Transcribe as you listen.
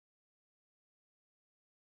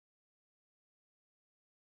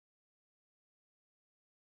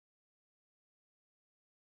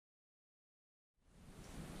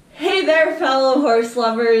Hey there, fellow horse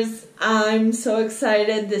lovers. I'm so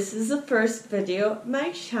excited. This is the first video of my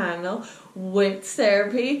channel, Whit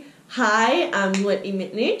Therapy. Hi, I'm Whitney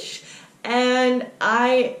Mitnich, and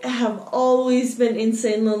I have always been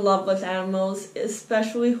insanely in love with animals,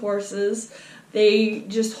 especially horses. They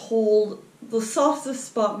just hold the softest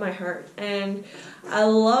spot in my heart, and I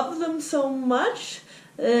love them so much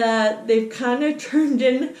that they've kind of turned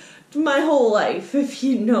into my whole life, if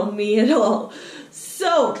you know me at all.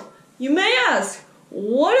 So, you may ask,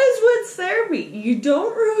 what is Whit's Therapy? You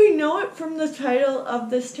don't really know it from the title of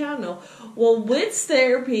this channel. Well, Whit's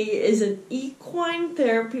Therapy is an equine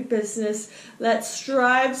therapy business that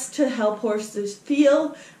strives to help horses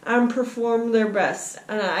feel and perform their best.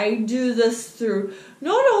 And I do this through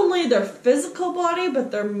not only their physical body, but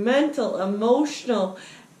their mental, emotional,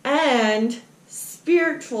 and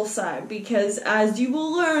spiritual side. Because as you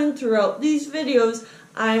will learn throughout these videos,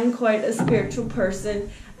 I'm quite a spiritual person,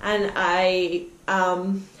 and I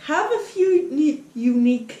have a few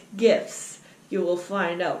unique gifts you will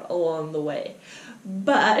find out along the way.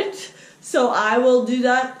 But, so I will do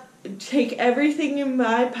that, take everything in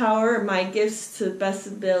my power, my gifts to the best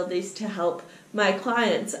abilities to help my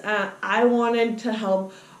clients. I wanted to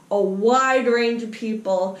help a wide range of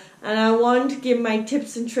people, and I wanted to give my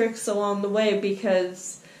tips and tricks along the way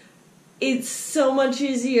because it's so much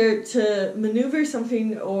easier to maneuver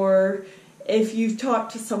something or if you've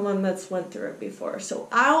talked to someone that's went through it before. So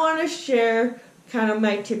I want to share kind of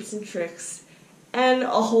my tips and tricks and a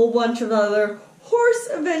whole bunch of other horse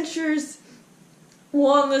adventures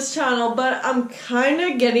on this channel, but I'm kind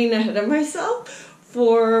of getting ahead of myself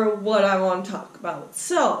for what I want to talk about.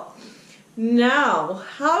 So now,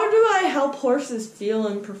 how do I help horses feel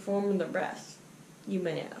and perform their best, you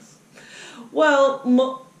may ask? Well,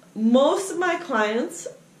 most of my clients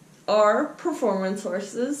are performance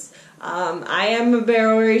horses. I am a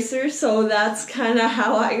barrel racer, so that's kind of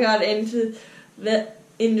how I got into the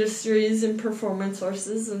industries and performance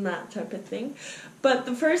horses and that type of thing. But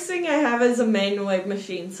the first thing I have is a manual wave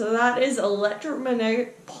machine. So that is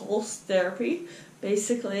electromagnetic pulse therapy.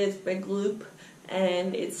 Basically, it's a big loop,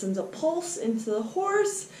 and it sends a pulse into the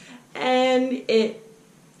horse, and it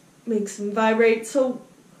makes them vibrate. So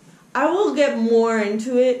I will get more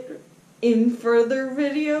into it in further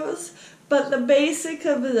videos, but the basic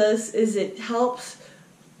of this is it helps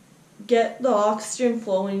get the oxygen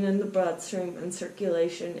flowing in the bloodstream and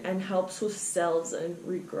circulation and helps with cells and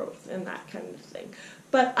regrowth and that kind of thing.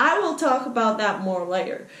 But I will talk about that more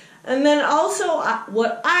later. And then also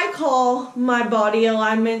what I call my body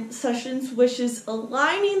alignment sessions, which is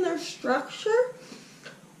aligning their structure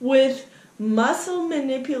with muscle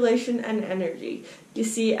manipulation and energy. You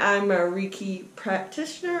see, I'm a Reiki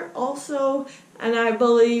practitioner also, and I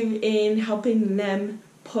believe in helping them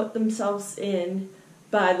put themselves in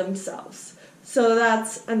by themselves. So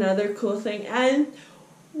that's another cool thing. And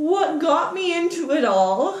what got me into it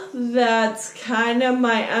all, that's kind of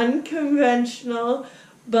my unconventional,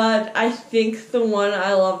 but I think the one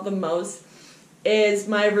I love the most, is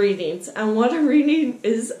my readings. And what a reading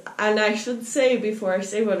is, and I should say before I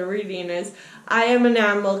say what a reading is, I am an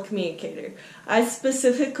animal communicator. I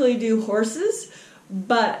specifically do horses,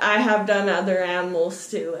 but I have done other animals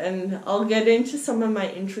too, and I'll get into some of my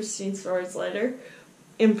interesting stories later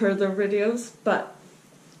in further videos. But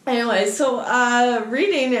anyway, so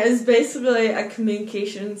reading is basically a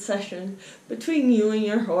communication session between you and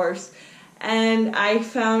your horse, and I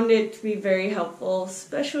found it to be very helpful,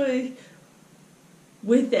 especially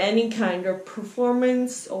with any kind of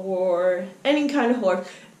performance or any kind of horse.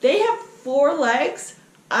 They have 4 legs.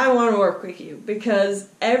 I want to work with you because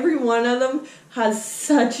every one of them has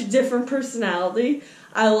such a different personality.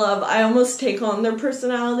 I almost take on their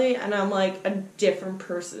personality, and I'm like a different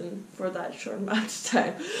person for that short amount of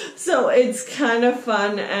time. So it's kind of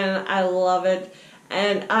fun, and I love it.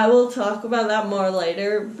 And I will talk about that more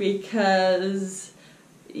later because,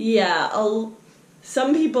 yeah,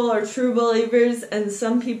 some people are true believers, and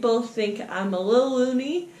some people think I'm a little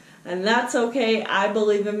loony, and that's okay. I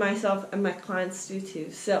believe in myself, and my clients do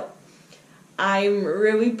too. So I'm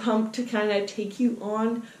really pumped to kind of take you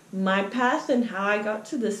on my path and how I got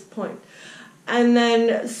to this point. And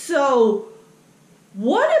then, so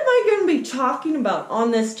what am I going to be talking about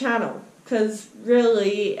on this channel? Because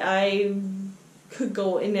really, I could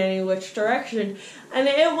go in any which direction, and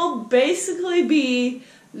it will basically be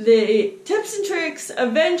the tips and tricks,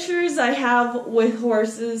 adventures I have with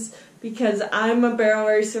horses, because I'm a barrel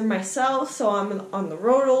racer myself, so I'm on the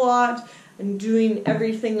road a lot and doing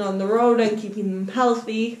everything on the road and keeping them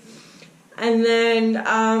healthy. And then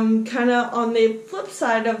kind of on the flip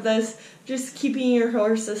side of this, just keeping your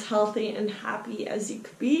horse as healthy and happy as you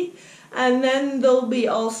could be. And then there'll be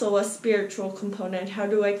also a spiritual component. How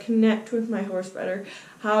do I connect with my horse better?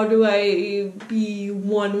 How do I be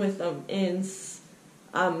one with them in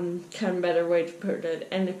kind of better way to put it,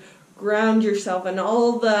 and ground yourself and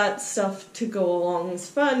all that stuff to go along is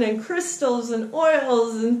fun, and crystals and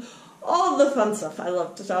oils and all the fun stuff I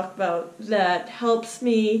love to talk about that helps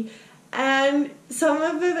me. And some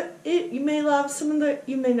of it you may love, some of it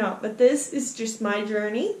you may not, but this is just my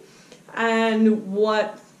journey and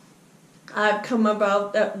what I've come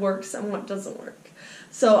about that works and what doesn't work.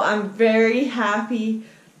 So I'm very happy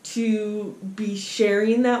to be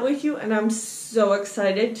sharing that with you, and I'm so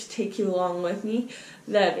excited to take you along with me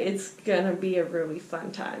that it's gonna be a really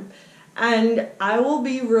fun time. And I will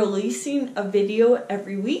be releasing a video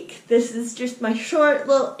every week. This is just my short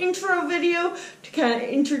little intro video to kind of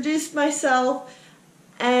introduce myself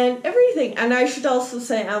and everything. And I should also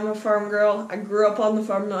say I'm a farm girl. I grew up on the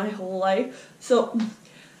farm my whole life. So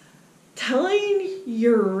telling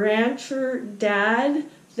your rancher dad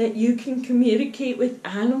that you can communicate with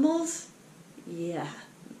animals, yeah,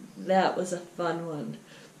 that was a fun one.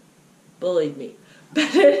 Believe me.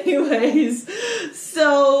 But anyways,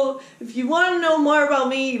 so if you want to know more about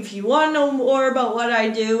me, if you want to know more about what I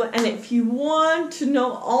do, and if you want to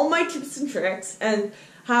know all my tips and tricks and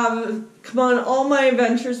come on all my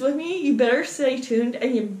adventures with me, you better stay tuned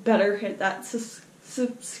and you better hit that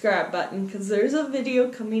subscribe button, because there's a video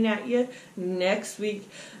coming at you next week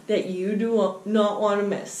that you do not want to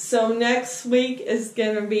miss. So next week is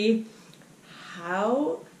going to be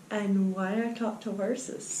how and why I talk to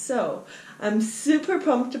horses. So I'm super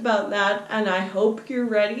pumped about that, and I hope you're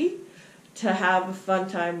ready to have a fun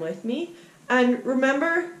time with me. And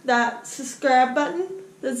remember that subscribe button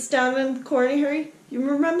that's down in the corner here, you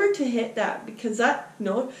remember to hit that, because that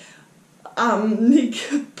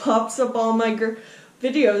pops up all my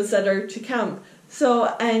videos that are to come.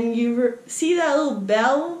 So, and you see that little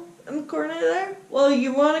bell in the corner there? Well,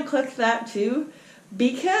 you want to click that too,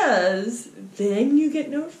 because then you get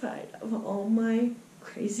notified of all my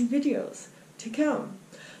crazy videos to come.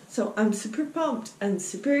 So I'm super pumped and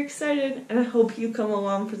super excited, and I hope you come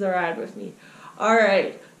along for the ride with me.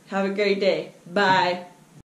 Alright, have a great day. Bye.